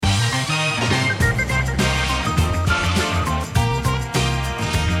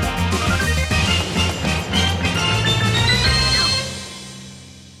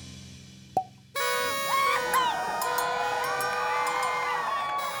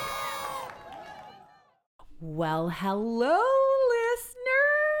Well, hello,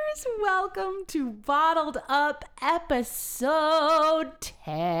 listeners. Welcome to Bottled Up episode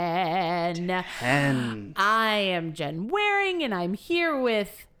 10. I am Jen Waring, and I'm here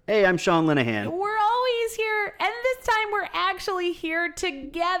with... Hey, I'm Sean Linehan. We're always here, and this time we're actually here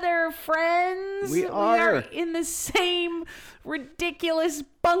together, friends. We are in the same ridiculous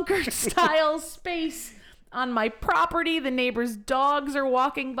bunker-style space. On my property, the neighbors' dogs are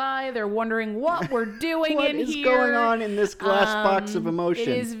walking by. They're wondering what we're doing in here. What is going on in this glass box of emotion?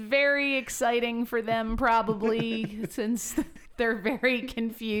 It is very exciting for them, probably, since they're very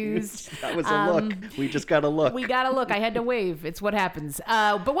confused. That was a look. We just got a look. We got a look. I had to wave. It's what happens.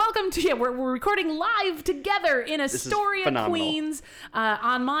 But welcome to we're recording live together in Astoria, Queens,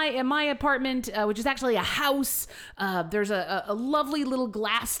 in my apartment, which is actually a house. There's a lovely little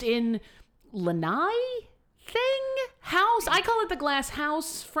glassed-in lanai house. I call it the glass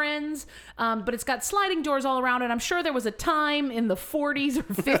house, friends, but it's got sliding doors all around, and I'm sure there was a time in the 40s or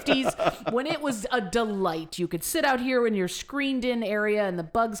 50s when it was a delight. You could sit out here in your screened-in area, and the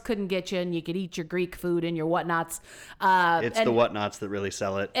bugs couldn't get you, and you could eat your Greek food and your whatnots. It's the whatnots that really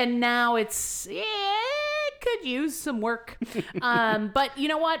sell it. And now it could use some work. But you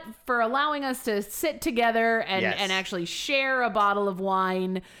know what? For allowing us to sit together and actually share a bottle of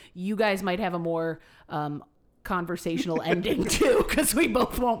wine, you guys might have a more... conversational ending too, because we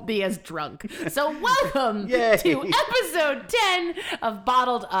both won't be as drunk. So welcome to episode 10 of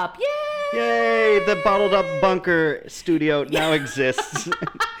Bottled Up. Yay! The Bottled Up Bunker studio now exists.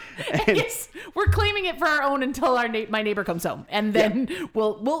 Yes, we're claiming it for our own until my neighbor comes home, and then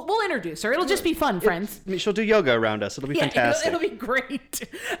we'll introduce her. It'll just be fun, friends. She'll do yoga around us. It'll be fantastic. It'll be great.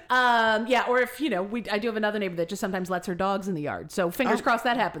 Or if I do have another neighbor that just sometimes lets her dogs in the yard. So fingers crossed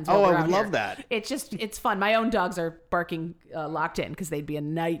that happens. I would love that. It's fun. My own dogs are barking locked in because they'd be a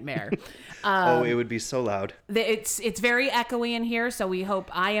nightmare. It would be so loud. It's very echoey in here, so we hope.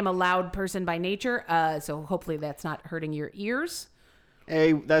 I am a loud person by nature, so hopefully that's not hurting your ears.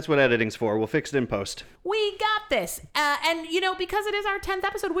 Hey, that's what editing's for. We'll fix it in post. We got this. And, because it is our 10th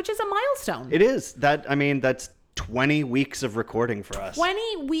episode, which is a milestone. It is. That's 20 weeks of recording for us.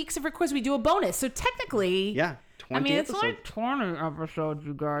 20 weeks of recording. We do a bonus. So technically... Yeah, 20 it's like 20 episodes,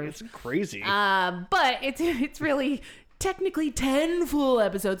 you guys. It's crazy. But it's really... technically 10 full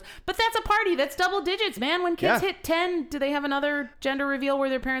episodes, but that's a party. That's double digits, man. When kids hit 10, do they have another gender reveal where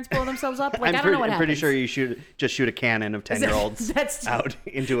their parents blow themselves up? Like, I don't know what happens. I'm pretty sure you shoot a cannon of 10-year-olds out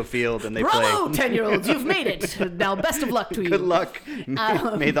into a field and they Bravo, play. 10-year-olds, you've made it. Now, best of luck to you. Good luck.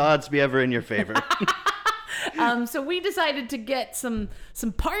 May the odds be ever in your favor. So we decided to get some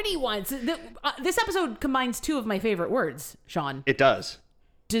party wines. This episode combines two of my favorite words, Sean. It does.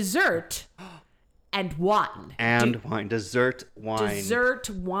 Dessert and wine. Dessert wine. Dessert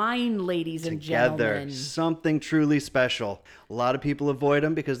wine, ladies and gentlemen. Something truly special. A lot of people avoid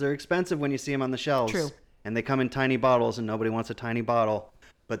them because they're expensive when you see them on the shelves. True. And they come in tiny bottles and nobody wants a tiny bottle.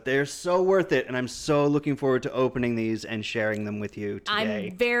 But they're so worth it, and I'm so looking forward to opening these and sharing them with you today.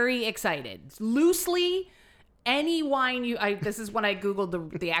 I'm very excited. Loosely, any wine this is when I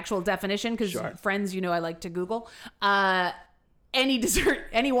Googled the actual definition, because friends, I like to Google. Any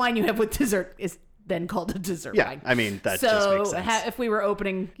wine you have with dessert is then called a dessert wine. I mean, that just makes sense. So if we were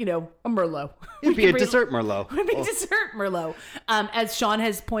opening, a Merlot. It'd be a dessert Merlot. It would be dessert Merlot. As Sean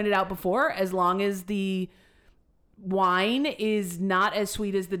has pointed out before, as long as the wine is not as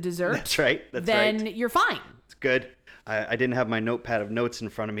sweet as the dessert. That's right. Then you're fine. It's good. I didn't have my notepad of notes in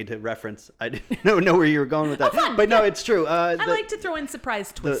front of me to reference. I didn't know where you were going with that. Fun. But no, it's true. I like to throw in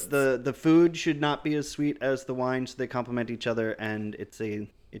surprise twists. The food should not be as sweet as the wine, so they complement each other, and it's a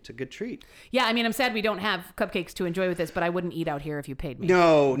good treat. Yeah, I mean, I'm sad we don't have cupcakes to enjoy with this, but I wouldn't eat out here if you paid me.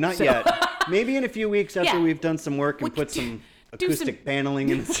 No, not yet. Maybe in a few weeks after we've done some work and put some acoustic paneling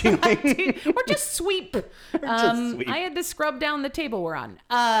in the ceiling. Or just sweep. I had to scrub down the table we're on.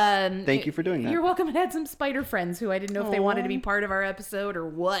 Thank you for doing that. You're welcome. I had some spider friends who I didn't know if they wanted to be part of our episode or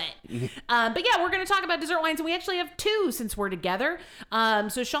what. But yeah, we're going to talk about dessert wines, and we actually have two since we're together.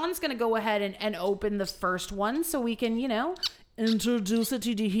 So Sean's going to go ahead and open the first one so we can, introduce it to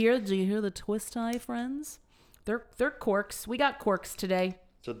you. Do you hear the twist eye, friends? They're corks. We got corks today.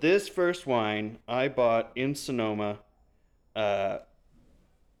 So this first wine I bought in Sonoma right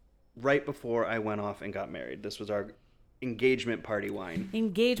before I went off and got married. This was our engagement party wine.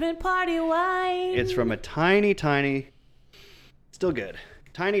 Engagement party wine. It's from a tiny, still good,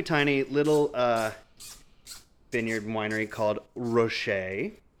 tiny little vineyard winery called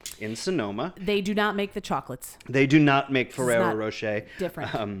Rocher in Sonoma. They do not make the chocolates. They do not make Ferrero Rocher.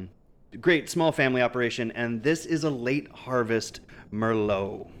 Different. Great small family operation, and this is a late harvest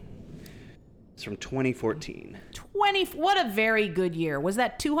Merlot. It's from 2014. What a very good year. Was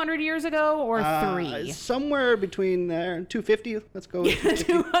that 200 years ago or 3? Somewhere between there. 250. Let's go with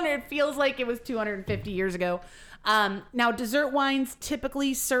 200 feels like it was 250 years ago. Now, dessert wines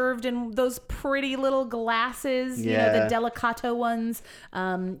typically served in those pretty little glasses, you know, the Delicato ones,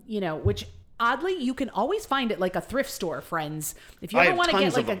 you know, which oddly you can always find at like a thrift store, friends. If you ever want to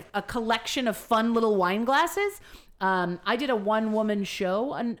get like a collection of fun little wine glasses. I did a one-woman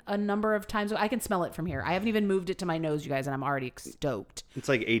show a number of times. I can smell it from here. I haven't even moved it to my nose, you guys, and I'm already stoked. It's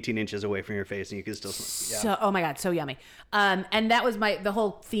like 18 inches away from your face, and you can still smell it. Yeah. So, oh my God, so yummy. And that was the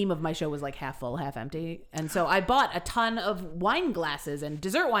whole theme of my show was like half full, half empty. And so I bought a ton of wine glasses and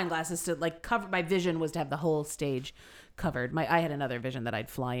dessert wine glasses to like cover. My vision was to have the whole stage covered. I had another vision that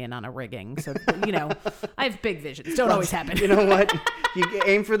I'd fly in on a rigging. So, you know, I have big visions. Don't always happen. You know what? You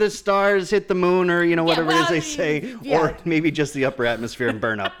aim for the stars, hit the moon, or, you know, whatever it is they say, or maybe just the upper atmosphere and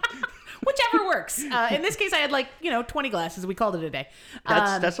burn up. Whichever works. In this case, I had 20 glasses. We called it a day.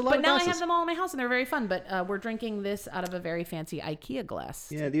 That's a lot of glasses. But now I have them all in my house, and they're very fun. But we're drinking this out of a very fancy IKEA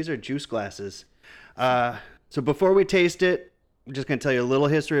glass. Yeah, these are juice glasses. So before we taste it, I'm just going to tell you a little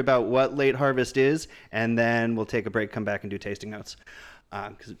history about what late harvest is, and then we'll take a break, come back, and do tasting notes,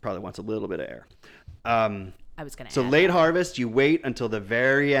 because it probably wants a little bit of air. I was going to. So late harvest, you wait until the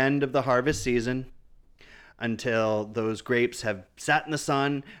very end of the harvest season, until those grapes have sat in the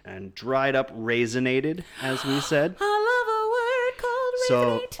sun and dried up, raisinated, as we said. I love a word called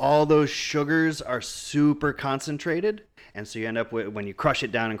raisinate. So all those sugars are super concentrated, and so you end up with, when you crush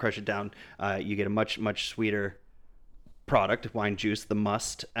it down, you get a much, much sweeter product, wine juice, the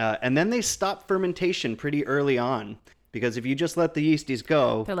must. And then they stop fermentation pretty early on, because if you just let the yeasties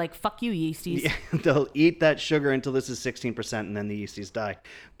go, they're like, fuck you, yeasties. They'll eat that sugar until this is 16%, and then the yeasties die.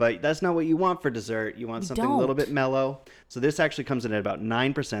 But that's not what you want for dessert. You want something a little bit mellow. So this actually comes in at about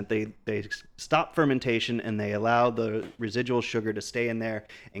 9%. They stop fermentation, and they allow the residual sugar to stay in there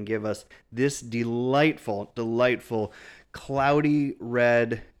and give us this delightful, delightful, cloudy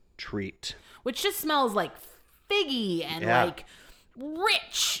red treat. Which just smells like figgy and like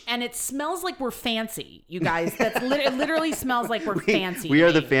rich, and it smells like we're fancy, you guys. It literally smells like we're fancy. We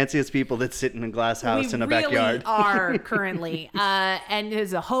are the fanciest people that sit in a glass house in a backyard. We really are currently. And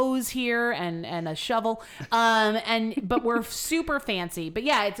there's a hose here and a shovel. But we're super fancy. But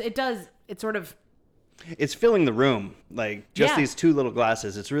yeah, it's filling the room. Like just these two little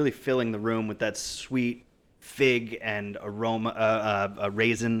glasses, it's really filling the room with that sweet fig and aroma, a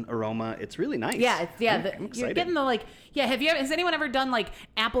raisin aroma. It's really nice. Yeah, I'm excited. You're getting the has anyone ever done like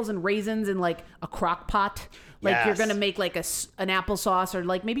apples and raisins in like a crock pot? Like you're gonna make like an applesauce, or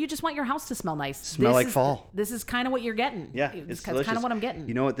like maybe you just want your house to smell nice. Like fall. This is kind of what you're getting. Yeah, it's kind of what I'm getting.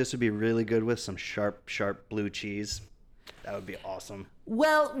 You know what? This would be really good with some sharp blue cheese. That would be awesome.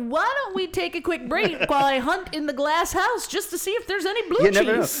 Well, why don't we take a quick break while I hunt in the glass house just to see if there's any blue cheese? You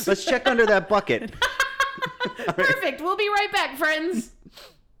never know. Let's check under that bucket. Perfect. We'll be right back, friends.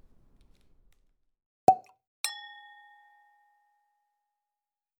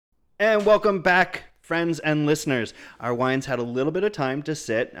 And welcome back, friends and listeners. Our wines had a little bit of time to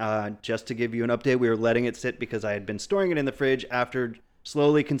sit. Just to give you an update, we were letting it sit because I had been storing it in the fridge after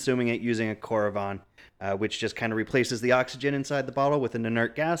slowly consuming it using a Coravon, which just kind of replaces the oxygen inside the bottle with an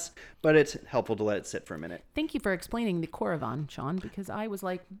inert gas, but it's helpful to let it sit for a minute. Thank you for explaining the Coravon, Sean, because I was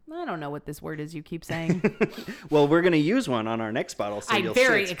like, I don't know what this word is you keep saying. Well, we're going to use one on our next bottle. So I'm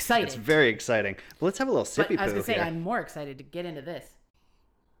very excited. It's very exciting. Well, let's have a little sippy poo. I was going to say, I'm more excited to get into this.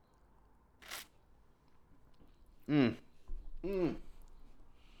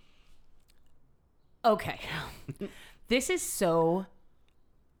 Okay. This is so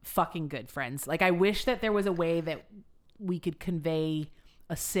fucking good, friends. Like, I wish that there was a way that we could convey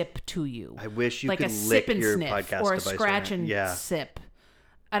a sip to you. I wish you like could a lick sip and your sniff, podcast or a device scratch right and sip.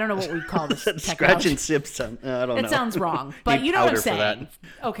 I don't know what we'd call this. Scratch and sip. I don't know. It sounds wrong, but you know what I'm saying.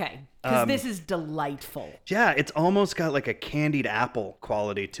 Okay, because this is delightful. Yeah, it's almost got like a candied apple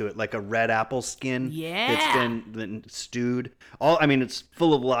quality to it, like a red apple skin. Yeah, it's been stewed. It's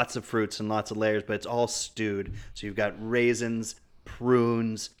full of lots of fruits and lots of layers, but it's all stewed. So you've got raisins,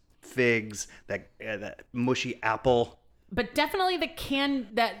 prunes, figs, that mushy apple. But definitely that's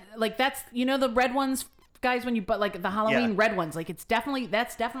the red ones, guys. When you like the Halloween red ones, like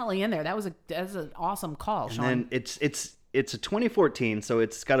that's definitely in there. That's an awesome call, Sean. And then it's a 2014, so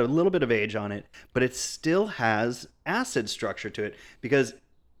it's got a little bit of age on it, but it still has acid structure to it, because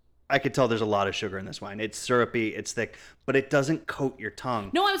I could tell there's a lot of sugar in this wine. It's syrupy, it's thick, but it doesn't coat your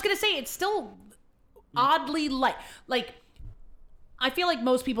tongue. No, I was gonna say it's still oddly light. Like, I feel like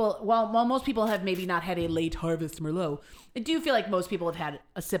most people, while most people have maybe not had a late harvest Merlot, I do feel like most people have had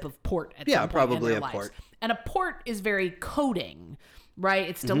a sip of port at some point probably in their lives. Port. And a port is very coating, right?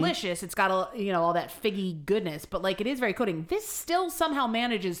 It's delicious. It's got all that figgy goodness, but like it is very coating. This still somehow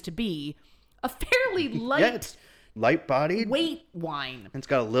manages to be a fairly light, light-bodied weight wine. It's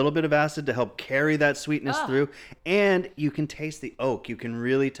got a little bit of acid to help carry that sweetness through, and you can taste the oak. You can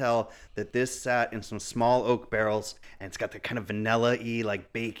really tell that this sat in some small oak barrels, and it's got that kind of vanilla-y,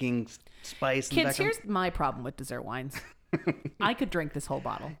 like baking spice. Kids, here's my problem with dessert wines. I could drink this whole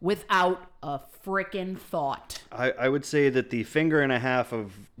bottle without a frickin' thought. I would say that the finger and a half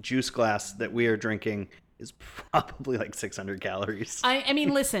of juice glass that we are drinking is probably like 600 calories. I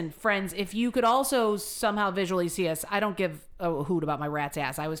mean, listen, friends, if you could also somehow visually see us, I don't give a hoot about my rat's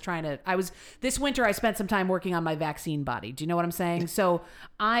ass. This winter I spent some time working on my vaccine body. Do you know what I'm saying? So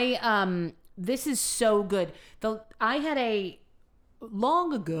this is so good. I had a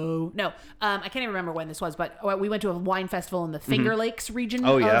long ago, I can't even remember when this was, but we went to a wine festival in the Finger Lakes region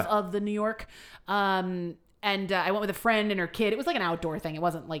of the New York. And I went with a friend and her kid. It was like an outdoor thing. It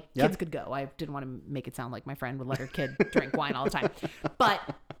wasn't like kids could go. I didn't want to make it sound like my friend would let her kid drink wine all the time. But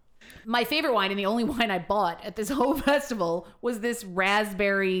my favorite wine and the only wine I bought at this whole festival was this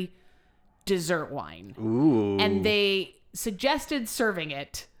raspberry dessert wine. Ooh. And they suggested serving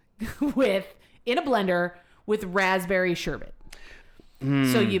it in a blender with raspberry sherbet.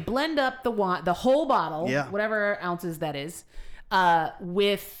 So you blend up the whole bottle, whatever ounces that is,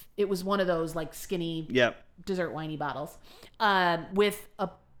 it was one of those like skinny dessert winey bottles, with a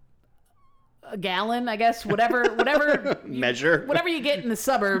gallon, I guess, whatever measure, whatever you get in the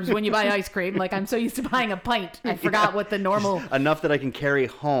suburbs when you buy ice cream. Like I'm so used to buying a pint, I forgot what the normal enough that I can carry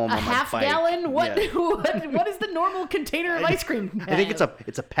home. A half gallon. What is the normal container of ice cream? I think it's a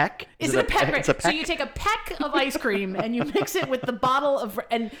peck. Is it a peck? It's a peck. So you take a peck of ice cream and you mix it with the bottle of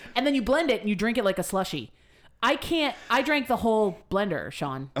and then you blend it and you drink it like a slushie. I drank the whole blender,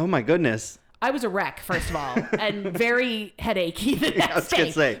 Sean. Oh my goodness. I was a wreck, first of all, and very headachy the next day. I was going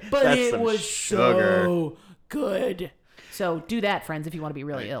to say, but it was sugar. So good. So do that, friends, if you want to be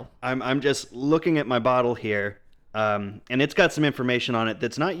really ill. I'm just looking at my bottle here, and it's got some information on it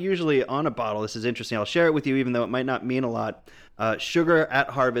that's not usually on a bottle. This is interesting. I'll share it with you, even though it might not mean a lot. Sugar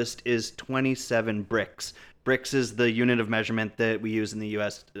at harvest is 27 Brix. Brix is the unit of measurement that we use in the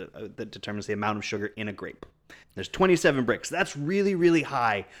U.S. That determines the amount of sugar in a grape. There's 27 Brix. That's really, really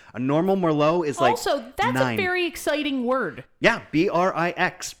high. A normal Merlot is like Also, that's 9. a very exciting word. Yeah,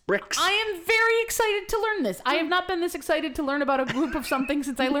 Brix. Brix. I am very excited to learn this. I have not been this excited to learn about a group of something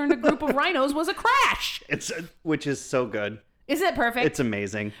since I learned a group of rhinos was a crash. Which is so good. Isn't it perfect? It's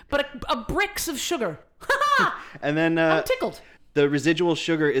amazing. But a Brix of sugar. And then I'm tickled. The residual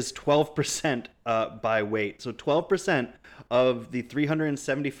sugar is 12% by weight. So 12% of the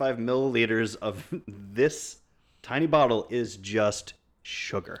 375 milliliters of this tiny bottle is just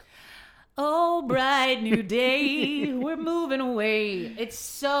sugar. Oh, bright new day, we're moving away. It's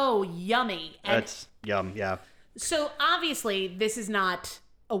so yummy. That's yum, yeah. So obviously, this is not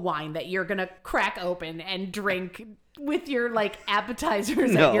a wine that you're gonna crack open and drink with your like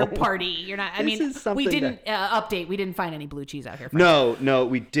appetizers at your party. You're not. I mean, we didn't update. We didn't find any blue cheese out here. No,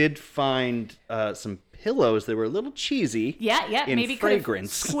 we did find some pillows that were a little cheesy. Yeah. In maybe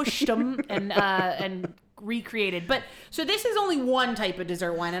fragrance. Could have squished them and recreated. But so this is only one type of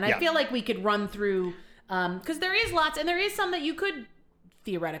dessert wine, and I feel like we could run through because there is lots, and there is some that you could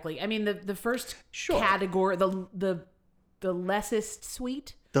theoretically. I mean, the first category, the lessest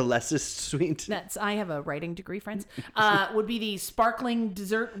sweet. The lessest sweet. I have a writing degree, friends. Would be the sparkling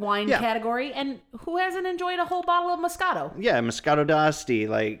dessert wine category. And who hasn't enjoyed a whole bottle of Moscato? Yeah, Moscato d'Asti.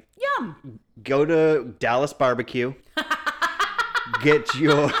 Like, yum. Go to Dallas Barbecue. Get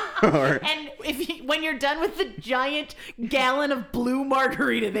your. And when you're done with the giant gallon of blue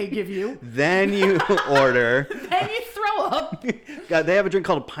margarita they give you, then you order. Then you throw up. God, they have a drink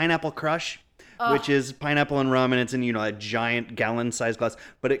called a Pineapple Crush. Which is pineapple and rum, and it's in, a giant gallon-sized glass.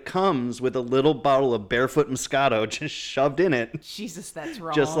 But it comes with a little bottle of Barefoot Moscato just shoved in it. Jesus, that's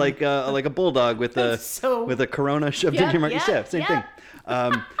wrong. Just like a bulldog with a Corona shoved in your margarita. Same thing.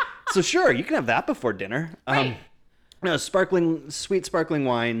 So sure, you can have that before dinner. Right. Sweet sparkling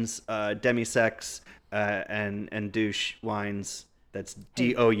wines, demi-sex, and douche wines. That's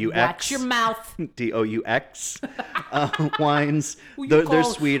DOUX. Watch your mouth. DOUX wines. They're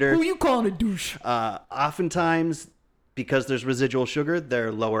sweeter. Who you calling a douche? Oftentimes, because there's residual sugar, they're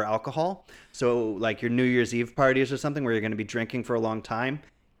lower alcohol. So, like your New Year's Eve parties or something where you're going to be drinking for a long time,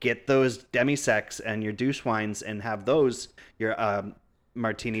 get those demi-sex and your douche wines and have those, your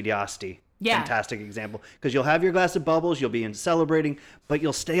Martini d'Asti. fantastic example, because you'll have your glass of bubbles, you'll be in celebrating, but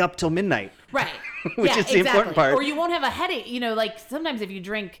you'll stay up till midnight. Right. Which is the important part. Or you won't have a headache. Like sometimes if you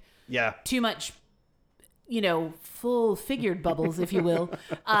drink too much, full figured bubbles, if you will,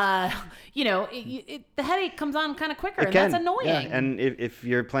 the headache comes on kind of quicker, and that's annoying. Yeah. And if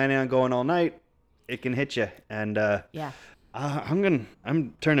you're planning on going all night, it can hit you. And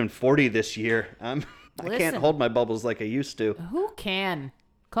I'm turning 40 this year. I can't hold my bubbles like I used to. Who can?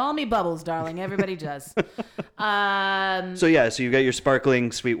 Call me Bubbles, darling. Everybody does. So you've got your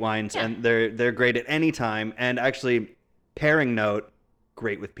sparkling sweet wines, and they're great at any time. And actually, pairing note,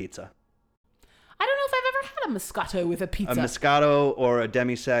 great with pizza. I don't know if I've ever had a Moscato with a pizza. A Moscato or a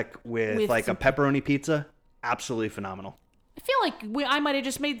demi-sec with like a pepperoni pizza, absolutely phenomenal. I feel like I might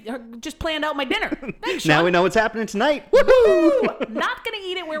have just planned out my dinner. Thanks, Sean. Now we know what's happening tonight. Woohoo! Not gonna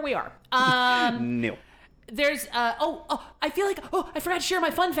eat it where we are. No. There's I feel like I forgot to share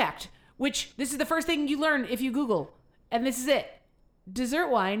my fun fact, which this is the first thing you learn if you Google, and this is it. Dessert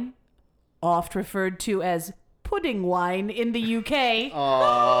wine, oft referred to as pudding wine in the UK.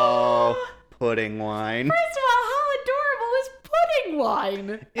 Oh, pudding wine. First of all, how adorable is pudding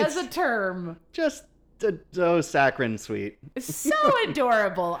wine as a term? Just so saccharine sweet. So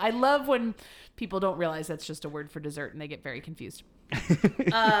adorable. I love when people don't realize that's just a word for dessert and they get very confused.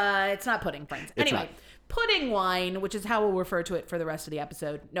 It's not pudding, friends. Anyway, pudding wine, which is how we'll refer to it for the rest of the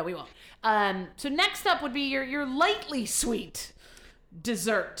episode. No, we won't. So next up would be your lightly sweet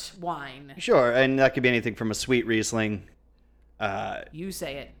dessert wine. Sure, and that could be anything from a sweet Riesling. You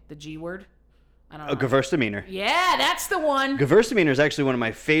say it, the G word. I don't know. A Gewürztraminer. Yeah, that's the one. Gewürztraminer is actually one of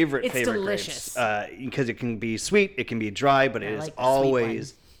my favorite delicious. grapes. Because it can be sweet, it can be dry, but it is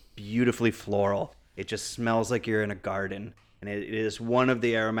always beautifully floral. It just smells like you're in a garden. And it is one of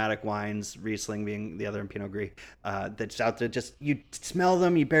the aromatic wines, Riesling being the other in Pinot Gris, that's out there. Just, you smell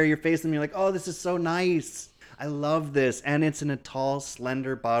them, you bury your face in them, you're like, oh, this is so nice. I love this. And it's in a tall,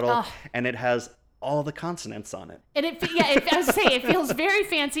 slender bottle, and it has all the consonants on it. And I was saying, it feels very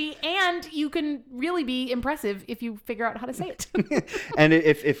fancy, and you can really be impressive if you figure out how to say it. And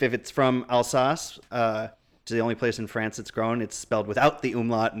if it's from Alsace, it's the only place in France it's grown, it's spelled without the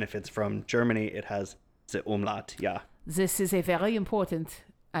umlaut, and if it's from Germany, it has the umlaut, This is a very important,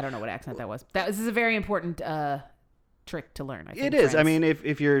 I don't know what accent that was. This is a very important trick to learn, I think. It is. I mean,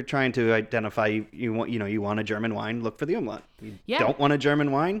 if you're trying to identify, you want a German wine, look for the umlaut. You don't want a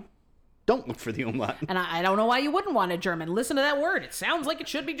German wine, don't look for the umlaut. And I don't know why you wouldn't want a German. Listen to that word. It sounds like it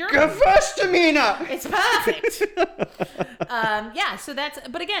should be German. Gewürztraminer! It's perfect. So that's,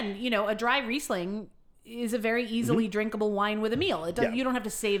 but again, a dry Riesling is a very easily drinkable wine with a meal. You don't have to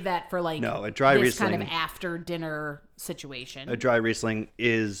save that for a dry this Riesling, kind of after dinner situation. A dry Riesling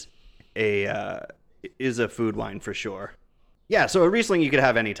is a food wine for sure. Yeah, so a Riesling you could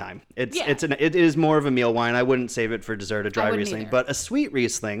have anytime. It is more of a meal wine. I wouldn't save it for dessert, a dry Riesling. Either. But a sweet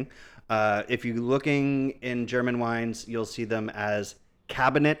Riesling, if you're looking in German wines, you'll see them as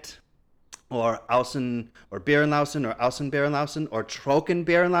Kabinett or Außen or Beerenlausen or Außenbeerenlausen or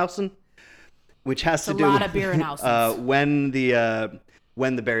Trockenbeerenlausen, which has to do with a lot of Beerenlausens.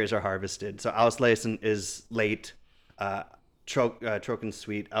 when the berries are harvested. So Auslesen is late, Trocken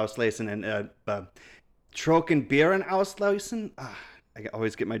sweet, Auslesen, and Trockenbeerenauslesen, I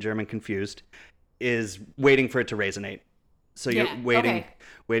always get my German confused, is waiting for it to raisinate. So you're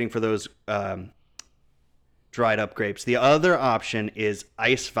waiting for those dried up grapes. The other option is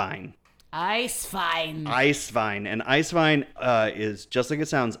Eiswein. Eiswein. And Eiswein is just like it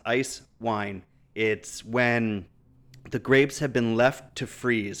sounds, ice wine. It's when the grapes have been left to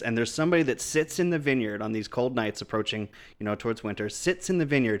freeze, and there's somebody that sits in the vineyard on these cold nights approaching, towards winter, sits in the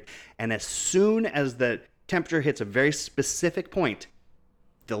vineyard, and as soon as the temperature hits a very specific point,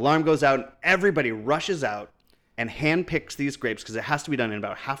 the alarm goes out, and everybody rushes out and handpicks these grapes, because it has to be done in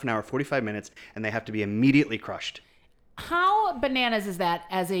about half an hour, 45 minutes, and they have to be immediately crushed. How bananas is that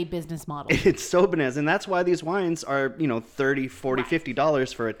as a business model? It's so bananas, and that's why these wines are, $30, $40,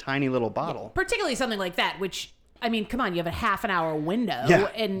 $50 for a tiny little bottle. Yeah, particularly something like that, which, I mean, come on, you have a half an hour window. Yeah.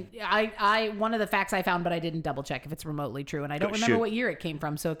 And I one of the facts I found, but I didn't double check if it's remotely true, and I don't remember what year it came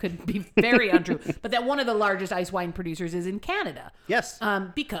from, so it could be very untrue, but that one of the largest ice wine producers is in Canada. Yes.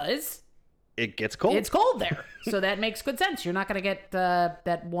 Because it gets cold. It's cold there. So that makes good sense. You're not going to get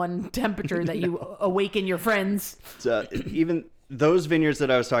that one temperature that you awaken your friends. So even those vineyards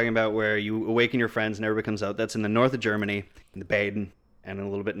that I was talking about where you awaken your friends and everybody comes out, that's in the north of Germany, in the Baden, and a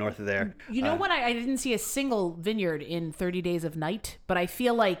little bit north of there. You know what? I didn't see a single vineyard in 30 Days of Night, but I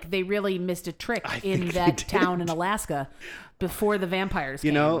feel like they really missed a trick in that town in Alaska before the vampires came.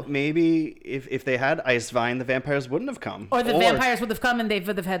 You know, maybe if they had Eiswein, the vampires wouldn't have come. Or the vampires would have come and they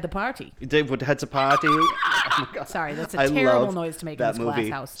would have had the party. They would have had the party. Oh my God. Sorry, that's a terrible noise to make in this glass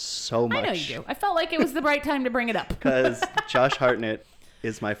house. So much. I know you do. I felt like it was the right time to bring it up. Because Josh Hartnett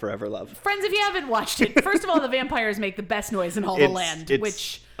is my forever love. Friends, if you haven't watched it, first of all, the vampires make the best noise in all the land.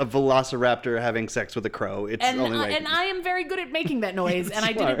 It's a velociraptor having sex with a crow. It's and, the only way. And I am very good at making that noise. And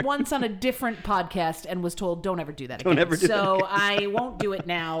I did it once on a different podcast and was told, don't ever do that again. So I won't do it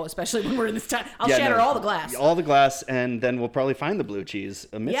now, especially when we're in this time. I'll shatter all the glass. All the glass, and then we'll probably find the blue cheese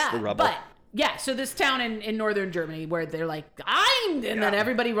amidst the rubble. But so this town in northern Germany where they're like, and then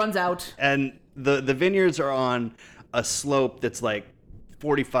everybody runs out. And the vineyards are on a slope that's like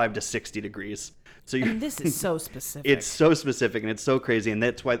 45 to 60 degrees. So this is so specific. It's so specific and it's so crazy, and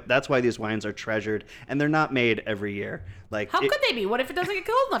that's why these wines are treasured, and they're not made every year. Like, how could they be? What if it doesn't get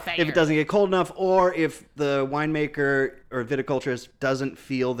cold enough that year? If it doesn't get cold enough, or if the winemaker or viticulturist doesn't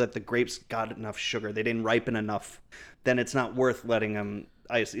feel that the grapes got enough sugar, they didn't ripen enough, then it's not worth letting them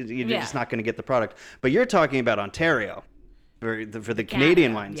ice. You're just not going to get the product. But you're talking about Ontario. For the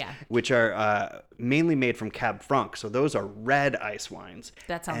Canadian wines, which are mainly made from Cab Franc. So those are red ice wines.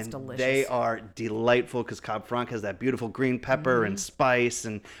 That sounds delicious. They are delightful because Cab Franc has that beautiful green pepper and spice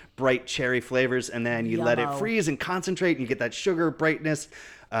and bright cherry flavors. And then you let it freeze and concentrate and you get that sugar brightness.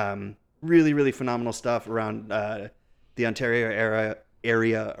 Really, really phenomenal stuff around the Ontario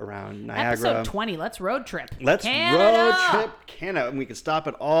area around Niagara. Episode 20. Let's road trip. Let's road trip Canada. And we can stop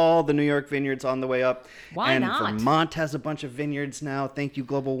at all the New York vineyards on the way up. Why not? And Vermont has a bunch of vineyards now. Thank you,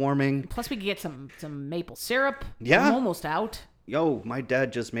 global warming. Plus we can get some maple syrup. Yeah. I'm almost out. Yo, my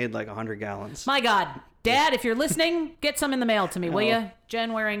dad just made like 100 gallons. My God. Dad, if you're listening, get some in the mail to me, will you?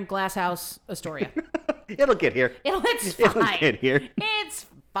 Jen Waring, Glasshouse, Astoria. It'll get here. It's fine. It'll get here. It's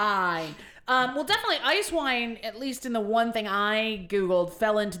fine. Well, definitely ice wine, at least in the one thing I Googled,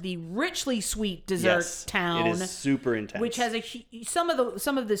 fell into the richly sweet dessert town. It is super intense. Which has some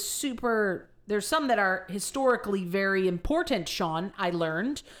of the super, there's some that are historically very important, Sean, I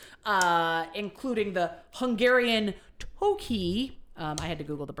learned, including the Hungarian Toki. I had to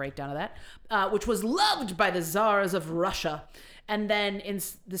Google the breakdown of that, which was loved by the czars of Russia. And then in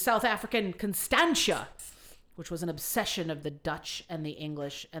the South African Constantia, which was an obsession of the Dutch and the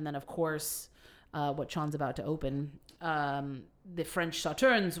English. And then, of course, what Sean's about to open, the French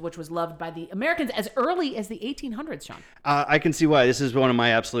Sauternes, which was loved by the Americans as early as the 1800s, Sean. I can see why. This is one of my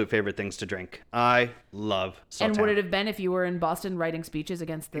absolute favorite things to drink. I love Sauternes. And would it have been if you were in Boston writing speeches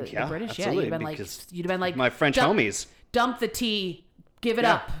against the British? Absolutely, you'd have been like my French homies. Dump the tea. Give it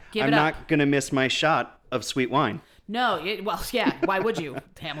up. I'm not going to miss my shot of sweet wine. No. Why would you,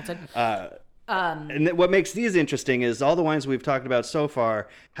 Hamilton? And what makes these interesting is all the wines we've talked about so far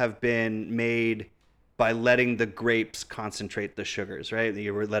have been made by letting the grapes concentrate the sugars, right?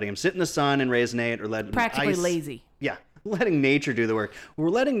 You were letting them sit in the sun and raisinate, or letting practically lazy. Yeah, letting nature do the work. We're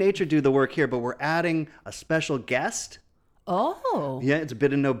letting nature do the work here, but we're adding a special guest. Oh. Yeah, it's a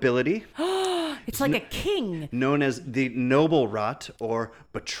bit of nobility. It's like a king. Known as the noble rot or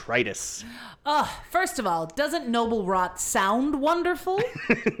botrytis. First of all, doesn't noble rot sound wonderful?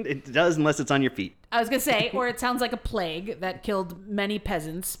 It does, unless it's on your feet. I was going to say, or it sounds like a plague that killed many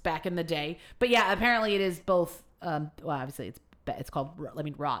peasants back in the day. But yeah, apparently it is both, obviously it's called,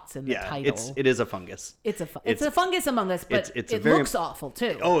 rots in the title. It is a fungus. It's a fungus among us, but it looks awful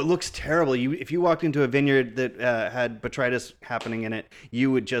too. Oh, it looks terrible. If you walked into a vineyard that had botrytis happening in it,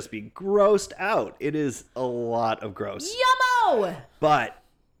 you would just be grossed out. It is a lot of gross. Yummo! But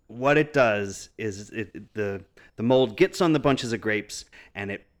what it does is the mold gets on the bunches of grapes and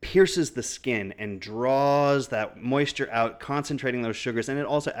it pierces the skin and draws that moisture out, concentrating those sugars, and it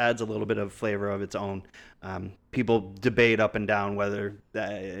also adds a little bit of flavor of its own. People debate up and down whether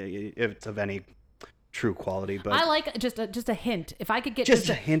if it's of any true quality, but I like just a hint. If I could get just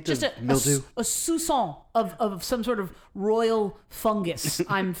a hint of mildew, a soupçon of some sort of royal fungus,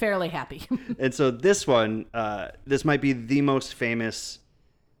 I'm fairly happy. And so this one, this might be the most famous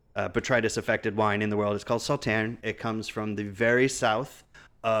botrytis affected wine in the world. It's called Sauternes. It comes from the very south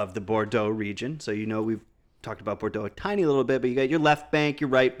of the Bordeaux region. So we've talked about Bordeaux a tiny little bit, but you got your left bank, your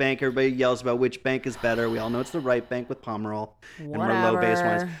right bank. Everybody yells about which bank is better. We all know it's the right bank with Pomerol and Merlot based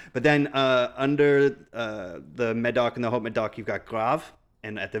wines. But then under the Medoc and the Haute Medoc, you've got Grave.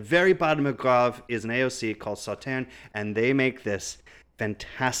 And at the very bottom of Grave is an AOC called Sauternes. And they make this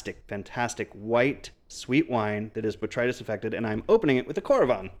fantastic white sweet wine that is botrytis affected. And I'm opening it with a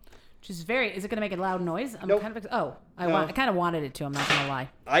Coravin. which is is it going to make a loud noise? I'm Nope. kind of, I kind of wanted it to. I'm not going to lie.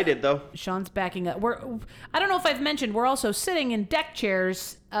 I did, though. Sean's backing up. I don't know if I've mentioned, we're also sitting in deck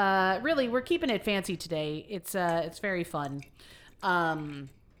chairs. Really, we're keeping it fancy today. It's very fun. So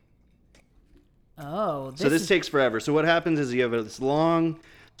this takes forever. So what happens is you have this long,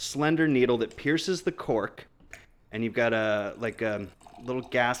 slender needle that pierces the cork, and you've got a little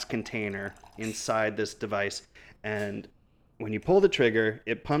gas container inside this device, and when you pull the trigger,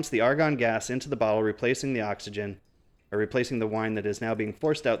 it pumps the argon gas into the bottle, replacing the oxygen, or replacing the wine that is now being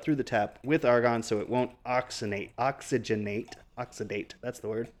forced out through the tap with argon, so it won't oxidate, that's the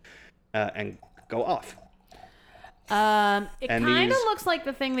word, and go off. It kind of looks like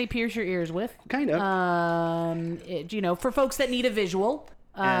the thing they pierce your ears with. Kind of. For folks that need a visual,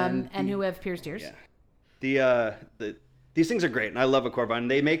 and who have pierced ears. Yeah. These things are great, and I love a Corbin.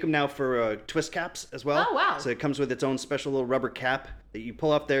 They make them now for twist caps as well. Oh, wow. So it comes with its own special little rubber cap that you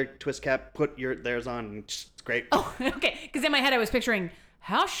pull off their twist cap, put theirs on, and it's great. Oh, okay. Because in my head I was picturing,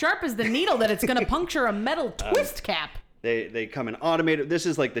 how sharp is the needle that it's going to puncture a metal twist cap? They come in automated. This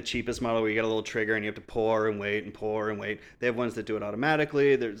is like the cheapest model where you get a little trigger and you have to pour and wait and pour and wait. They have ones that do it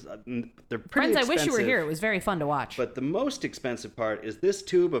automatically. They're pretty Friends, expensive. I wish you were here. It was very fun to watch. But the most expensive part is this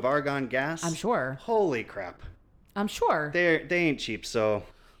tube of argon gas. I'm sure. Holy crap. I'm sure. They ain't cheap, so...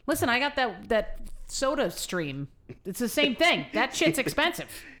 Listen, I got that soda stream. It's the same thing. That shit's expensive.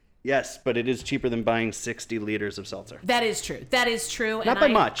 Yes, but it is cheaper than buying 60 liters of seltzer. That is true. Not by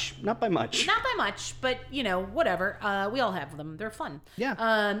much. Not by much, but whatever. We all have them. They're fun.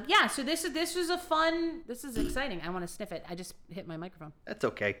 Yeah. So this is exciting. I want to sniff it. I just hit my microphone. That's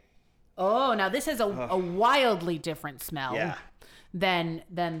okay. Oh, now this has a wildly different smell. Than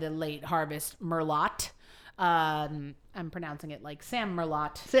the late Harvest Merlot. I'm pronouncing it like Sam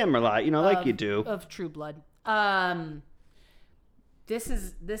Merlot. Sam Merlot, like you do. Of True Blood. This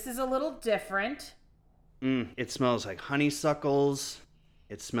is a little different. It smells like honeysuckles.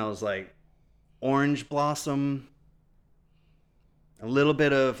 It smells like orange blossom. A little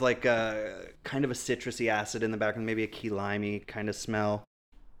bit of like a kind of a citrusy acid in the background, maybe a key limey kind of smell.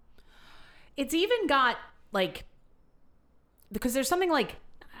 It's even got like, because there's something like,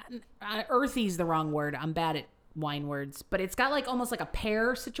 earthy is the wrong word. I'm bad at wine words, but it's got like almost like a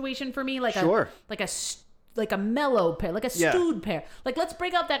pear situation for me, like a mellow pear, like a stewed pear. Like, let's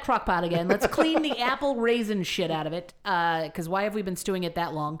break out that crock pot again. Let's clean the apple raisin shit out of it, because why have we been stewing it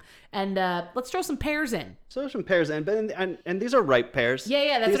that long? And let's throw some pears in. Throw some pears in, and these are ripe pears.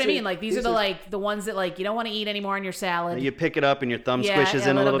 Yeah, that's what I mean. Like, these are the ones that like you don't want to eat anymore on your salad. You pick it up and your thumb squishes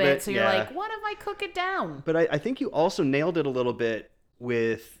in a little bit. So you're like, what if I cook it down? But I think you also nailed it a little bit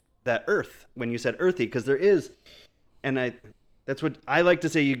with that earth when you said earthy, because there is, and that's what I like to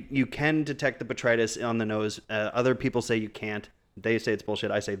say. You can detect the botrytis on the nose. Other people say you can't. They say it's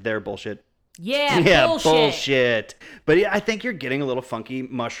bullshit. I say they're bullshit. Yeah, bullshit. But yeah, I think you're getting a little funky,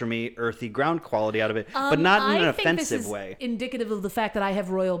 mushroomy, earthy ground quality out of it, but not in an offensive way. Indicative of the fact that I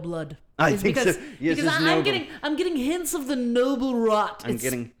have royal blood. I think so. Yes, because I'm getting hints of the noble rot. I'm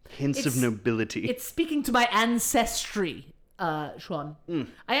getting hints of nobility. It's speaking to my ancestry. Sean.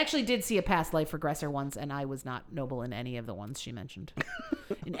 I actually did see a past life regressor once, and I was not noble in any of the ones she mentioned.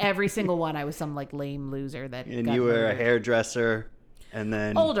 In every single one, I was some like lame loser that. And you were a hairdresser, and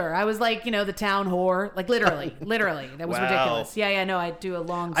then older. I was like, the town whore, like literally. That was ridiculous. Yeah. No, I do a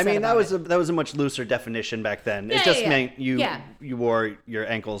long. I mean, that was a much looser definition back then. It just meant you wore your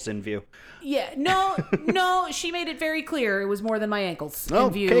ankles in view. Yeah. No. She made it very clear it was more than my ankles in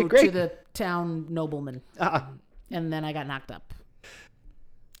view to the town nobleman. And then I got knocked up.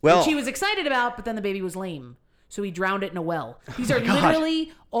 Well, which he was excited about, but then the baby was lame. So he drowned it in a well. These are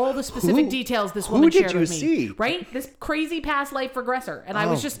literally all the specific details this woman shared with me. Who did you see? Right? This crazy past life regressor. And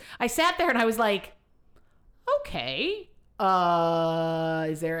I sat there and I was like, okay,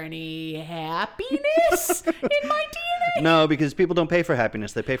 is there any happiness in my DNA? No, because people don't pay for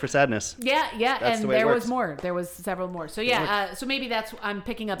happiness. They pay for sadness. Yeah. And there was more. There was several more. So yeah, so maybe I'm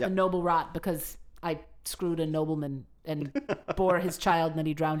picking up the noble rot because I screwed a nobleman and bore his child and then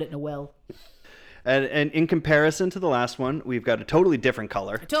he drowned it in a well. And in comparison to the last one, we've got a totally different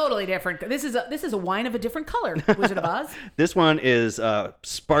color. Totally different. This is a wine of a different color, Wizard of Oz. This one is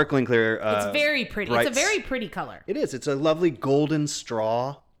sparkling clear. It's very pretty. It's a very pretty color. It is. It's a lovely golden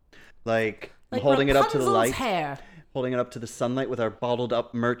straw. Like I'm holding it up to the light. Hair. Holding it up to the sunlight with our bottled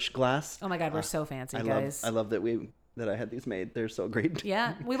up merch glass. Oh my God, we're so fancy, guys. I love that I had these made. They're so great.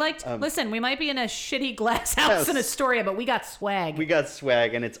 Yeah, we liked. Listen, we might be in a shitty glass house in Astoria, but we got swag. We got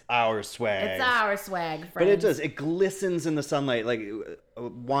swag, and it's our swag. It's our swag, friends. But it does. It glistens in the sunlight like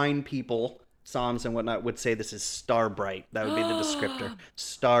wine people Psalms and whatnot would say this is star bright. That would be the descriptor.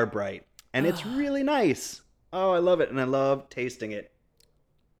 Star bright. And it's really nice. Oh, I love it. And I love tasting it.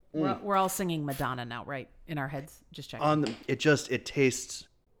 We're all singing Madonna now, right? In our heads. Just checking. It tastes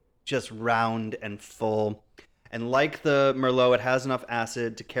just round and full. And like the Merlot, it has enough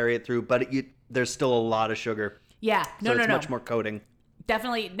acid to carry it through, but there's still a lot of sugar. Yeah. No. Much more coating.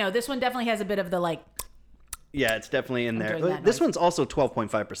 Definitely. No, this one definitely has a bit of the like. Yeah, it's definitely in there. This one's also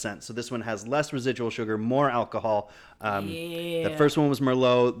 12.5%. So this one has less residual sugar, more alcohol. The first one was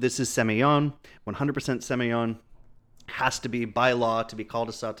Merlot. This is Semillon, 100% Semillon. Has to be by law to be called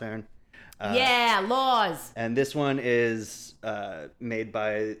a Sauternes. Laws. And this one is made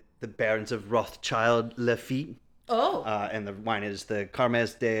by the Barons of Rothschild Lafite. Oh. And the wine is the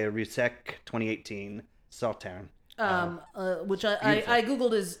Carmes de Russec 2018 Sauternes. Which I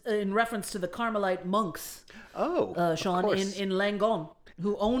Googled is in reference to the Carmelite monks. Oh, Sean, in Langon,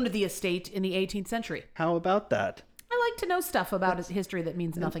 who owned the estate in the 18th century. How about that? I like to know stuff about his history that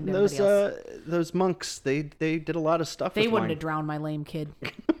means nothing to everybody else. Those monks, they did a lot of stuff. They with wouldn't wine. have drowned my lame kid.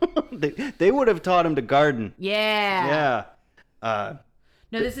 they would have taught him to garden. Yeah. Yeah.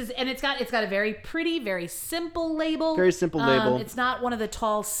 No, it's got a very pretty, very simple label. Very simple label. It's not one of the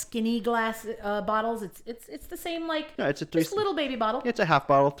tall, skinny glass bottles. It's the same it's a just little baby bottle. It's a half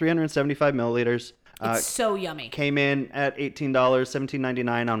bottle, 375 milliliters. It's so yummy. Came in at $18,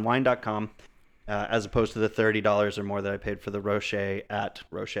 $17.99 on wine.com, as opposed to the $30 or more that I paid for the Rocher at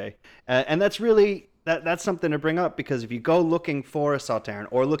Rocher. And that's really that's something to bring up, because if you go looking for a Sauternes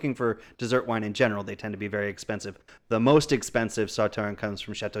or looking for dessert wine in general, they tend to be very expensive. The most expensive Sauternes comes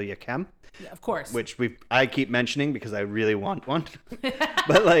from Chateau Yquem. Yeah, of course. Which I keep mentioning because I really want one.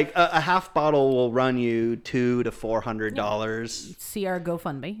 But like a half bottle will run you $200 to $400. See our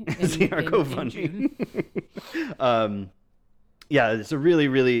GoFundMe. Yeah, it's a really,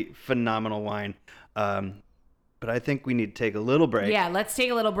 really phenomenal wine. But I think we need to take a little break. Yeah, let's take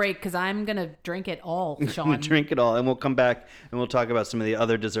a little break, because I'm going to drink it all, Sean. I'm going to drink it all, and we'll come back and we'll talk about some of the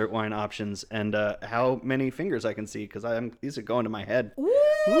other dessert wine options and how many fingers I can see, because these are going to my head.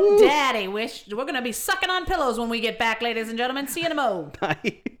 Ooh, Daddy, we're going to be sucking on pillows when we get back, ladies and gentlemen. See you in a mo.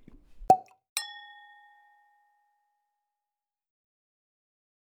 Bye.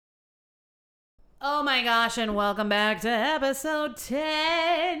 Oh my gosh, and welcome back to episode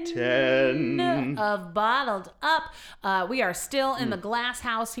 10 of Bottled Up. We are still in the glass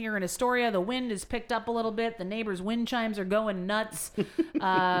house here in Astoria. The wind has picked up a little bit. The neighbors' wind chimes are going nuts.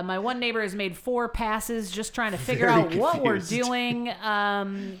 My one neighbor has made 4 passes just trying to figure out what we're doing.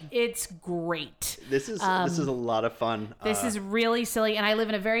 It's great. This is a lot of fun. This is really silly, and I live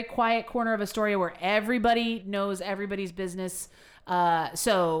in a very quiet corner of Astoria where everybody knows everybody's business.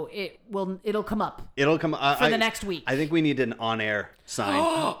 So it'll come up. It'll come for the next week. I think we need an on-air sign.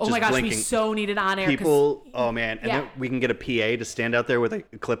 Oh my gosh, blinking. We so need an on-air. People, oh man, and then we can get a PA to stand out there with a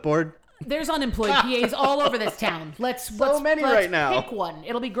clipboard. There's unemployed PAs all over this town. Let's right now. Pick one.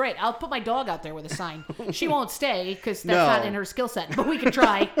 It'll be great. I'll put my dog out there with a sign. She won't stay because that's not in her skill set, but we can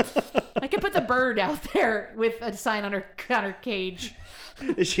try. I could put the bird out there with a sign on her cage.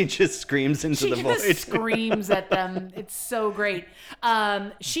 She just screams into the void. She just screams at them. It's so great.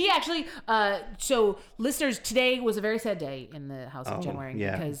 She actually, so listeners, today was a very sad day in the house of Jen Waring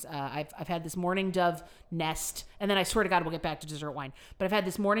because I've had this mourning dove nest, and then I swear to God we'll get back to dessert wine. But I've had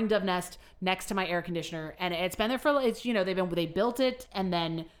this mourning dove nest next to my air conditioner, and it's been there for they built it, and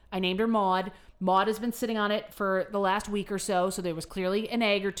then I named her Maud. Maud has been sitting on it for the last week or so there was clearly an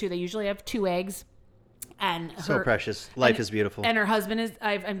egg or two. They usually have 2 eggs. And so precious. Life is beautiful. And her husband is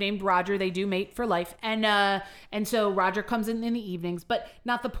I've named Roger. They do mate for life. And so Roger comes in the evenings, but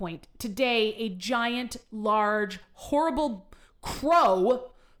not the point. Today, a giant, large, horrible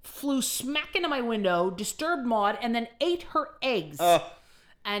crow flew smack into my window, disturbed Maud, and then ate her eggs.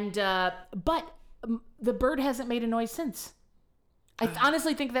 And but the bird hasn't made a noise since. I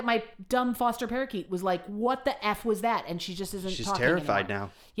honestly think that my dumb foster parakeet was like, "What the f was that?" And she just isn't. She's talking terrified anymore.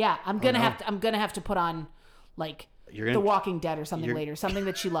 now. Yeah, I'm gonna have to put on like The Walking Dead or something later, something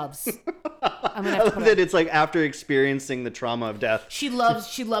that she loves. I'm gonna have to put that it's like after experiencing the trauma of death. She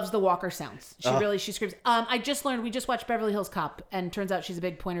loves the walker sounds. She screams. I just learned we just watched Beverly Hills Cop, and turns out she's a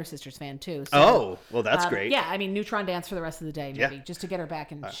big Pointer Sisters fan too. So, well, that's great. Yeah, I mean Neutron Dance for the rest of the day, maybe just to get her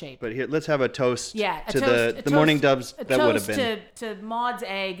back in shape. But here, let's have a toast. To the mourning doves that would have been to Maud's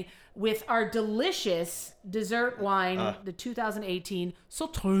egg with our delicious dessert wine, the 2018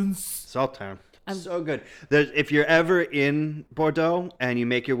 Sauternes. So good. If you're ever in Bordeaux and you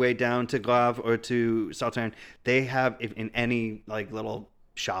make your way down to Grave or to Sauternes, they have in any like little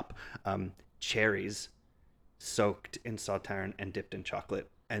shop cherries soaked in Sauternes and dipped in chocolate,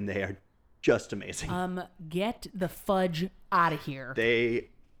 and they are just amazing. Get the fudge out of here.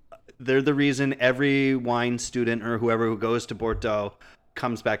 They're the reason every wine student or whoever who goes to Bordeaux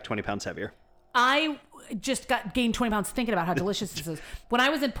comes back 20 pounds heavier. I just gained 20 pounds thinking about how delicious this is. When I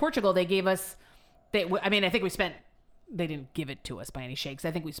was in Portugal, they gave us, I think we spent, they didn't give it to us by any shakes.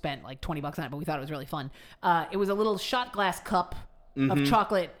 I think we spent like $20 on it, but we thought it was really fun. It was a little shot glass cup of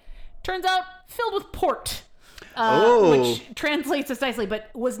chocolate. Turns out filled with port. Which translates as nicely,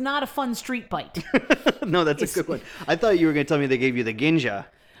 but was not a fun street bite. No, that's a good one. I thought you were going to tell me they gave you the ginja.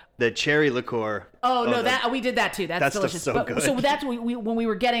 The cherry liqueur. We did that too. That's delicious. So good. So that's when we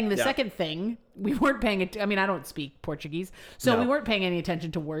were getting the second thing. We weren't paying it. I mean, I don't speak Portuguese, so we weren't paying any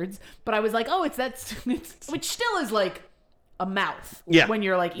attention to words. But I was like, which still is like a mouth. Yeah. When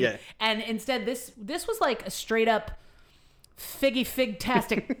you're like, and instead this was like a straight up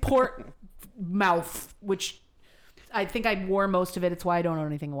fig-tastic port mouth, which I think I wore most of it. It's why I don't own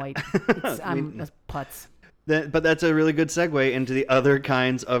anything white. I'm a putz. But that's a really good segue into the other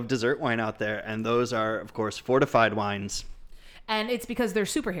kinds of dessert wine out there. And those are, of course, fortified wines. And it's because they're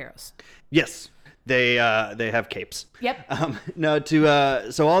superheroes. Yes. They have capes. Yep.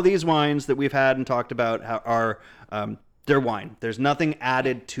 So all these wines that we've had and talked about are they're wine. There's nothing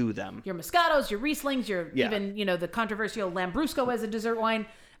added to them. Your Moscatos, your Rieslings, even, the controversial Lambrusco as a dessert wine.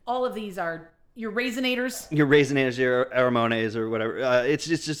 All of these are your Raisinators. Your Aramones or whatever. It's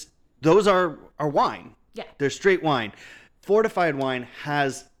just those are wine. Yeah. They're straight wine. Fortified wine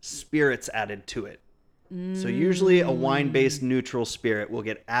has spirits added to it. So usually a wine-based neutral spirit will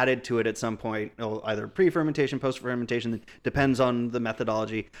get added to it at some point, either pre-fermentation, post-fermentation, depends on the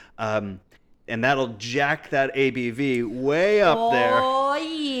methodology. And that'll jack that ABV way up there. Oh,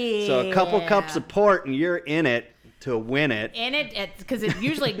 yeah. So a couple cups of port and you're in it to win it. Because it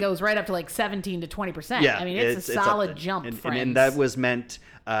usually goes right up to like 17 to 20%. Yeah, I mean, it's a solid jump, friends. And that was meant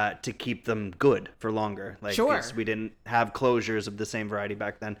to keep them good for longer. Sure. We didn't have closures of the same variety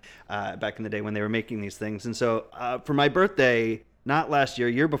back then, back in the day when they were making these things. And so for my birthday, not last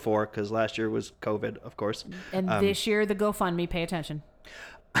year before, because last year was COVID, of course. And this year, the GoFundMe, pay attention.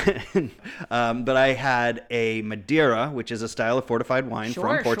 But I had a Madeira, which is a style of fortified wine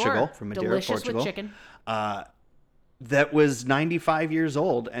from Portugal, from Madeira, delicious Portugal. With chicken. That was 95 years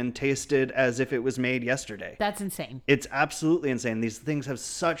old and tasted as if it was made yesterday. That's insane. It's absolutely insane. These things have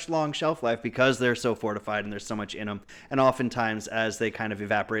such long shelf life because they're so fortified and there's so much in them. And oftentimes, as they kind of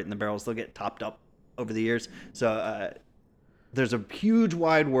evaporate in the barrels, they'll get topped up over the years. So there's a huge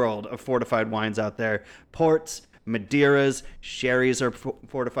wide world of fortified wines out there. Ports, Madeiras, sherries are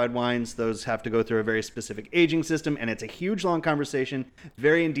fortified wines. Those have to go through a very specific aging system, and it's a huge, long conversation,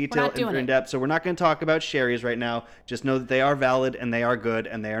 very in detail and in depth. So we're not going to talk about sherries right now. Just know that they are valid and they are good,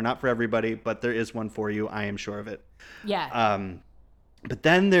 and they are not for everybody, but there is one for you. I am sure of it. Yeah. But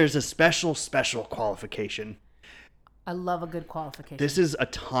then there's a special qualification. I love a good qualification. This is a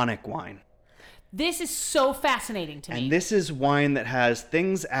tonic wine. This is so fascinating to me. And this is wine that has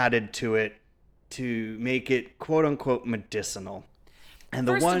things added to it to make it quote unquote medicinal. And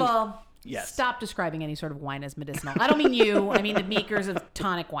First of all, stop describing any sort of wine as medicinal. I don't mean you. I mean the makers of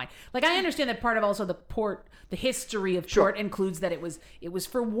tonic wine. Like, I understand that part of also the history of port includes that it was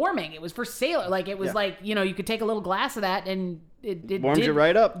for warming. It was for sailor. Like, it was like, you could take a little glass of that and it warms you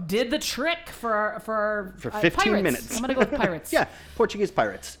right up. Did the trick for 15 pirates. minutes. I'm gonna go with pirates. Yeah, Portuguese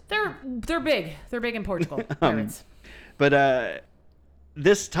pirates. They're big. They're big in Portugal. Pirates. But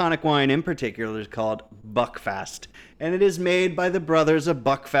this tonic wine in particular is called Buckfast, and it is made by the brothers of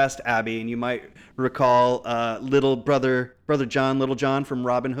Buckfast Abbey. And you might recall little brother John, Little John from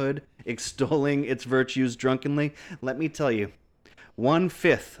Robin Hood, extolling its virtues drunkenly. Let me tell you,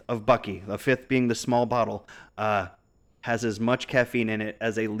 1/5 of Bucky, a fifth being the small bottle, has as much caffeine in it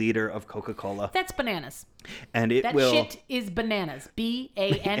as a liter of Coca-Cola. That's bananas. And that shit is bananas.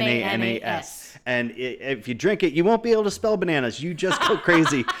 BANANAS. And if you drink it, you won't be able to spell bananas. You just go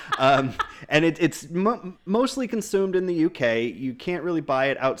crazy. And it's mostly consumed in the UK. You can't really buy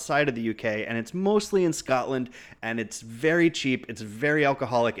it outside of the UK. And it's mostly in Scotland. And it's very cheap. It's very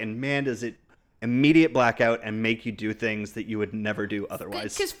alcoholic. And man, does it immediate blackout and make you do things that you would never do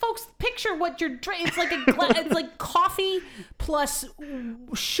otherwise. Because folks, picture what you're drinking. It's like it's like coffee plus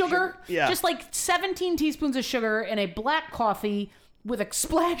sugar. Yeah. Just like 17 teaspoons of sugar in a black coffee with a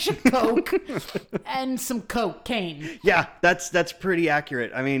splash of Coke and some cocaine. Yeah, that's pretty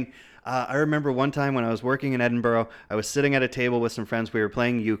accurate. I mean, I remember one time when I was working in Edinburgh, I was sitting at a table with some friends. We were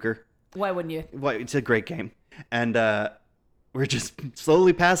playing euchre. Why wouldn't you? Well, it's a great game. And we're just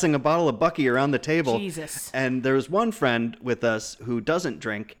slowly passing a bottle of Bucky around the table. Jesus. And there was one friend with us who doesn't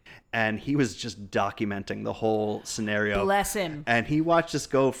drink, and he was just documenting the whole scenario. Bless him. And he watched us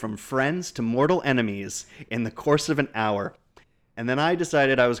go from friends to mortal enemies in the course of an hour. And then I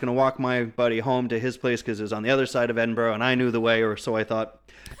decided I was going to walk my buddy home to his place because it was on the other side of Edinburgh, and I knew the way, or so I thought.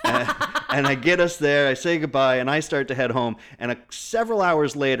 And I get us there, I say goodbye, and I start to head home. And several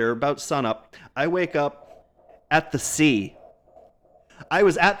hours later, about sunup, I wake up at the sea. I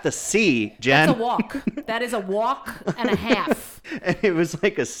was at the sea, Jen. That's a walk. That is a walk and a half. And it was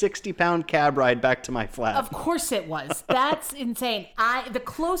like a 60-pound cab ride back to my flat. Of course it was. That's insane. The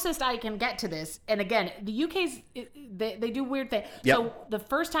closest I can get to this, and again, the UK's, they do weird things. Yep. So the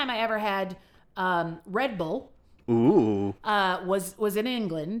first time I ever had Red Bull was in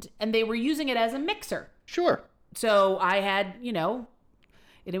England, and they were using it as a mixer. Sure. So I had,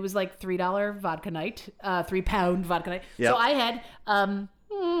 and it was like $3 vodka night, 3 pound vodka night. Yep. So I had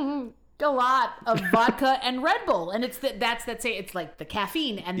a lot of vodka and Red Bull, and it's it's like the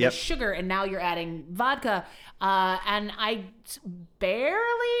caffeine and the sugar, and now you're adding vodka. And I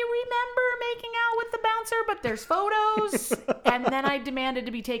barely remember making out with the bouncer, but there's photos. And then I demanded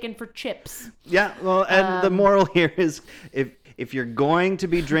to be taken for chips. Yeah, well, and the moral here is if you're going to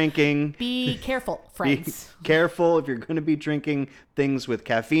be drinking, be careful, friends. Be careful if you're going to be drinking things with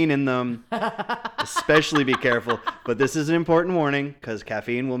caffeine in them. Especially be careful. But this is an important warning because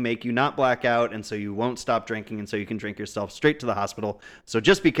caffeine will make you not black out, and so you won't stop drinking, and so you can drink yourself straight to the hospital. So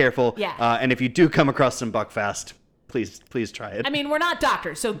just be careful. Yeah. And if you do come across some Buckfast, please try it. I mean, we're not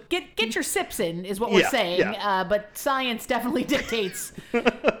doctors, so get your sips in is what we're saying. Yeah. But science definitely dictates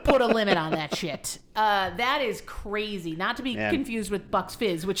put a limit on that shit. That is crazy. Not to be confused with Bucks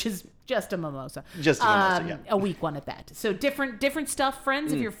Fizz, which is just a mimosa. Just a mimosa, yeah. A weak one at that. So different stuff,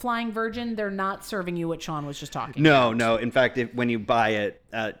 friends. If you're Flying Virgin, they're not serving you what Sean was just talking about. No. In fact, when you buy it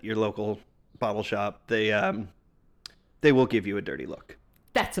at your local bottle shop, they will give you a dirty look.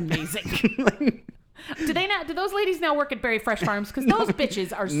 That's amazing. Do those ladies now work at Berry Fresh Farms? Because those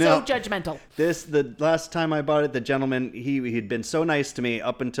bitches are so judgmental. The last time I bought it, the gentleman, he'd been so nice to me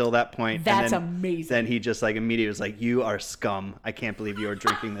up until that point. That's and then, amazing. Then he just immediately was like, "You are scum. I can't believe you are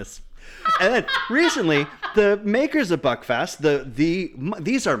drinking this." And then recently, the makers of Buckfast,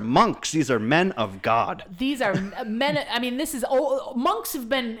 these are monks. These are men of God. These are men. I mean, monks have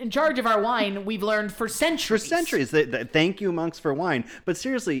been in charge of our wine. We've learned for centuries. Thank you, monks, for wine. But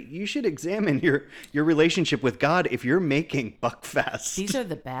seriously, you should examine your relationship with God if you're making Buckfast. These are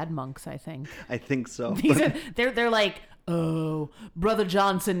the bad monks, I think. I think so. They're like, oh, Brother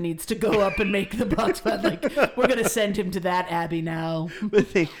Johnson needs to go up and make the Buckfast. Like, we're gonna send him to that abbey now. But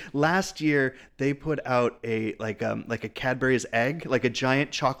last year they put out a Cadbury's egg, like a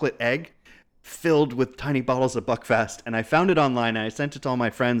giant chocolate egg, filled with tiny bottles of Buckfast, and I found it online and I sent it to all my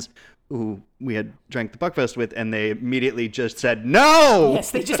friends who we had drank the Buckfast with, and they immediately just said no.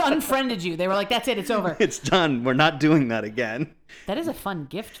 Yes, they just unfriended you. They were like, "That's it, it's over. It's done. We're not doing that again." That is a fun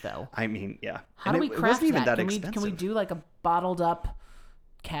gift, though. I mean, yeah. How do we craft that? Expensive. Can we do like a bottled up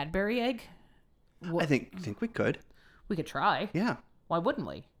Cadbury egg? I think we could. We could try. Yeah. Why wouldn't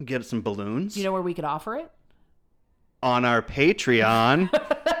we? Get some balloons. Do you know where we could offer it? On our Patreon.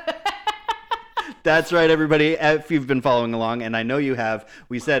 That's right, everybody. If you've been following along, and I know you have,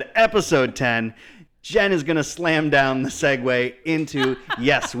 we said episode 10. Jen is going to slam down the segue into,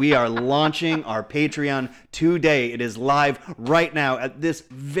 yes, we are launching our Patreon today. It is live right now at this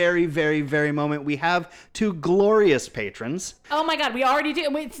very, very, very moment. We have 2 glorious patrons. Oh my God, we already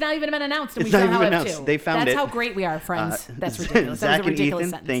do. It's not even been announced. And it's not even announced. 2. They found That's it. That's how great we are, friends. That's ridiculous. Zach that was a ridiculous and Ethan,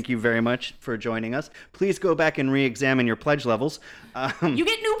 sentence. Thank you very much for joining us. Please go back and re-examine your pledge levels. You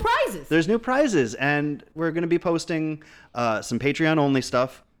get new prizes. There's new prizes, and we're going to be posting some Patreon-only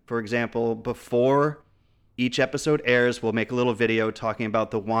stuff. For example, before each episode airs, we'll make a little video talking about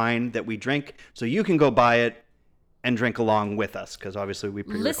the wine that we drink, so you can go buy it and drink along with us, because obviously we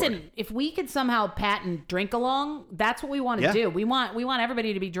pre-record. Listen, if we could somehow patent drink along, that's what we want to do. We want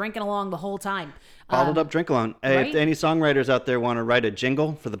everybody to be drinking along the whole time. Bottled up drink along. Right? If any songwriters out there want to write a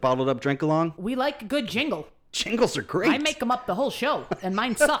jingle for the bottled up drink along, we like a good jingle. Jingles are great. I make them up the whole show, and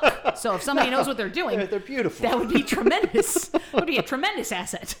mine suck. So if somebody knows what they're doing, they're beautiful. That would be tremendous. That would be a tremendous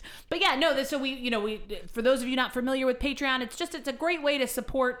asset. But yeah, no. So we for those of you not familiar with Patreon, it's a great way to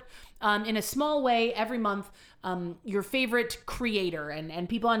support in a small way every month your favorite creator, and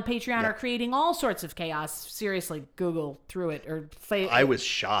people on Patreon are creating all sorts of chaos. Seriously, Google through it or I was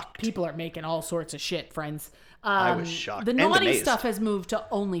shocked. People are making all sorts of shit, friends. I was shocked. The naughty stuff has moved to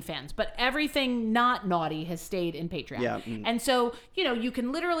OnlyFans, but everything not naughty has stayed in Patreon. Yeah. And so, you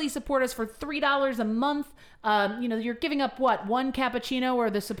can literally support us for $3 a month. you're giving up one cappuccino or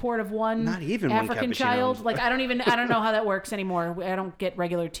the support of one not even African one child. Like I don't know how that works anymore. I don't get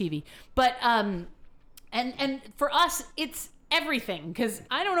regular TV, but and for us it's everything, because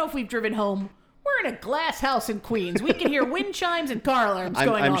I don't know if we've driven home. We're in a glass house in Queens. We can hear wind chimes and car alarms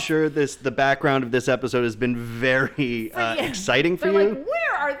going off. I'm sure the background of this episode has been very exciting for you. Like,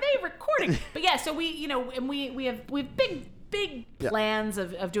 where are they recording? But yeah, so we have big plans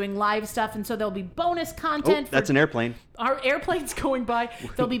of doing live stuff, and so there'll be bonus content. That's an airplane. Our airplane's going by.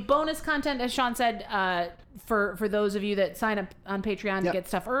 There'll be bonus content, as Sean said, for those of you that sign up on Patreon to get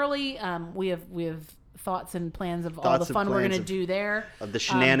stuff early. We have thoughts and plans of all the fun we're going to do there. Of the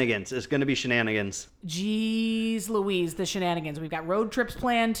shenanigans. It's going to be shenanigans. Jeez Louise, the shenanigans. We've got road trips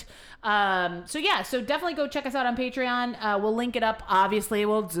planned. So definitely go check us out on Patreon. We'll link it up. Obviously,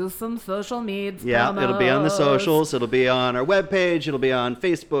 we'll do some social medias. Yeah, it'll be on the socials. It'll be on our webpage. It'll be on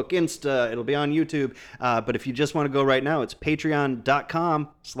Facebook, Insta. It'll be on YouTube. But if you just want to go right now, it's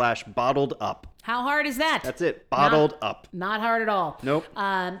patreon.com/bottledup. How hard is that? That's it. Bottled up. Not hard at all. Nope.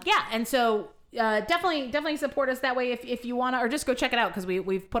 And so... definitely support us that way if you want to, or just go check it out, because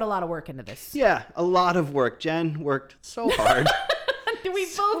we've put a lot of work into this. Yeah, a lot of work. Jen worked so hard. We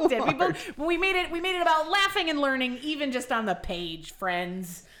both did. We made it about laughing and learning, even just on the page,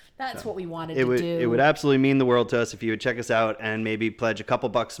 friends. That's what we wanted to do. It would absolutely mean the world to us if you would check us out and maybe pledge a couple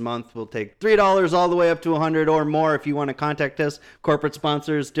bucks a month. We'll take $3 all the way up to $100 or more if you want to contact us. Corporate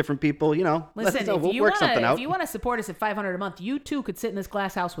sponsors, different people, Listen, we'll work something out. If you want to support us at $500 a month, you too could sit in this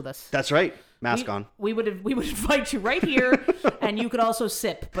glass house with us. That's right. Mask on. We would invite you right here, and you could also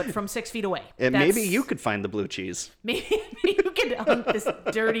sip, but from 6 feet away. And maybe you could find the blue cheese. Maybe you could hunt this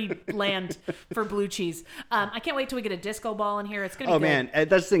dirty land for blue cheese. I can't wait till we get a disco ball in here. It's gonna be good. Man,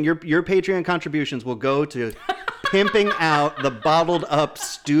 that's the thing. Your Patreon contributions will go to pimping out the Bottled Up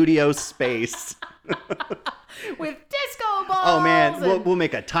studio space. With disco balls. Oh man, we'll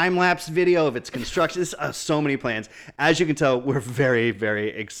make a time-lapse video of its construction. So many plans. As you can tell, we're very, very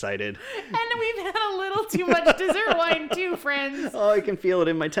excited. And we've had a little too much dessert wine too, friends. Oh, I can feel it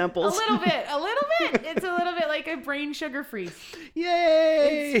in my temples. A little bit. It's a little bit like a brain sugar freeze.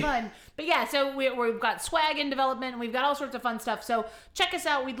 Yay! It's fun. But yeah, so we've got swag in development, and we've got all sorts of fun stuff. So check us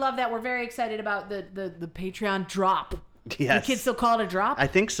out. We'd love that. We're very excited about the Patreon drop. Yes. You kids still call it a drop? I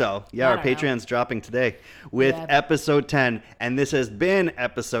think so. Yeah, our Patreon's dropping today with episode 10. And this has been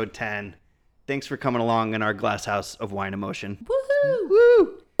episode 10. Thanks for coming along in our glass house of wine emotion. Woohoo!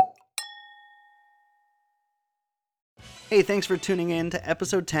 Woo! Hey, thanks for tuning in to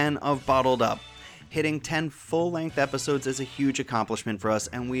episode 10 of Bottled Up. Hitting 10 full-length episodes is a huge accomplishment for us,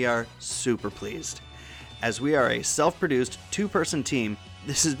 and we are super pleased. As we are a self-produced, two-person team,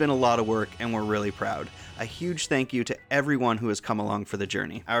 this has been a lot of work, and we're really proud. A huge thank you to everyone who has come along for the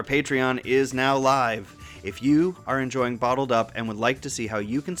journey. Our Patreon is now live. If you are enjoying Bottled Up and would like to see how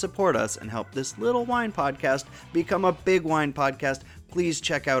you can support us and help this little wine podcast become a big wine podcast, please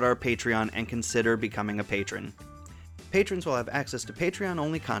check out our Patreon and consider becoming a patron. Patrons will have access to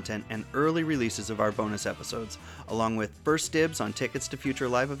Patreon-only content and early releases of our bonus episodes, along with first dibs on tickets to future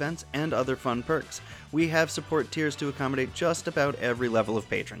live events and other fun perks. We have support tiers to accommodate just about every level of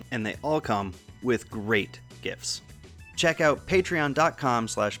patron, and they all come with great gifts. Check out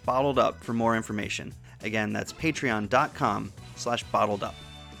patreon.com/bottledup for more information. Again, that's patreon.com/bottledup.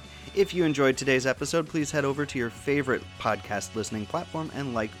 If you enjoyed today's episode, please head over to your favorite podcast listening platform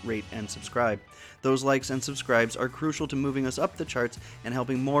and like, rate, and subscribe. Those likes and subscribes are crucial to moving us up the charts and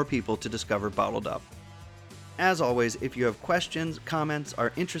helping more people to discover Bottled Up. As always, if you have questions, comments,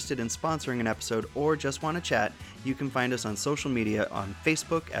 are interested in sponsoring an episode, or just want to chat, you can find us on social media on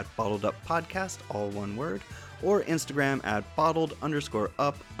Facebook at Bottled Up Podcast, all one word, or Instagram at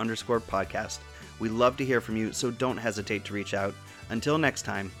bottled_up_podcast. We love to hear from you, so don't hesitate to reach out. Until next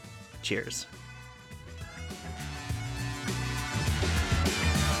time, cheers.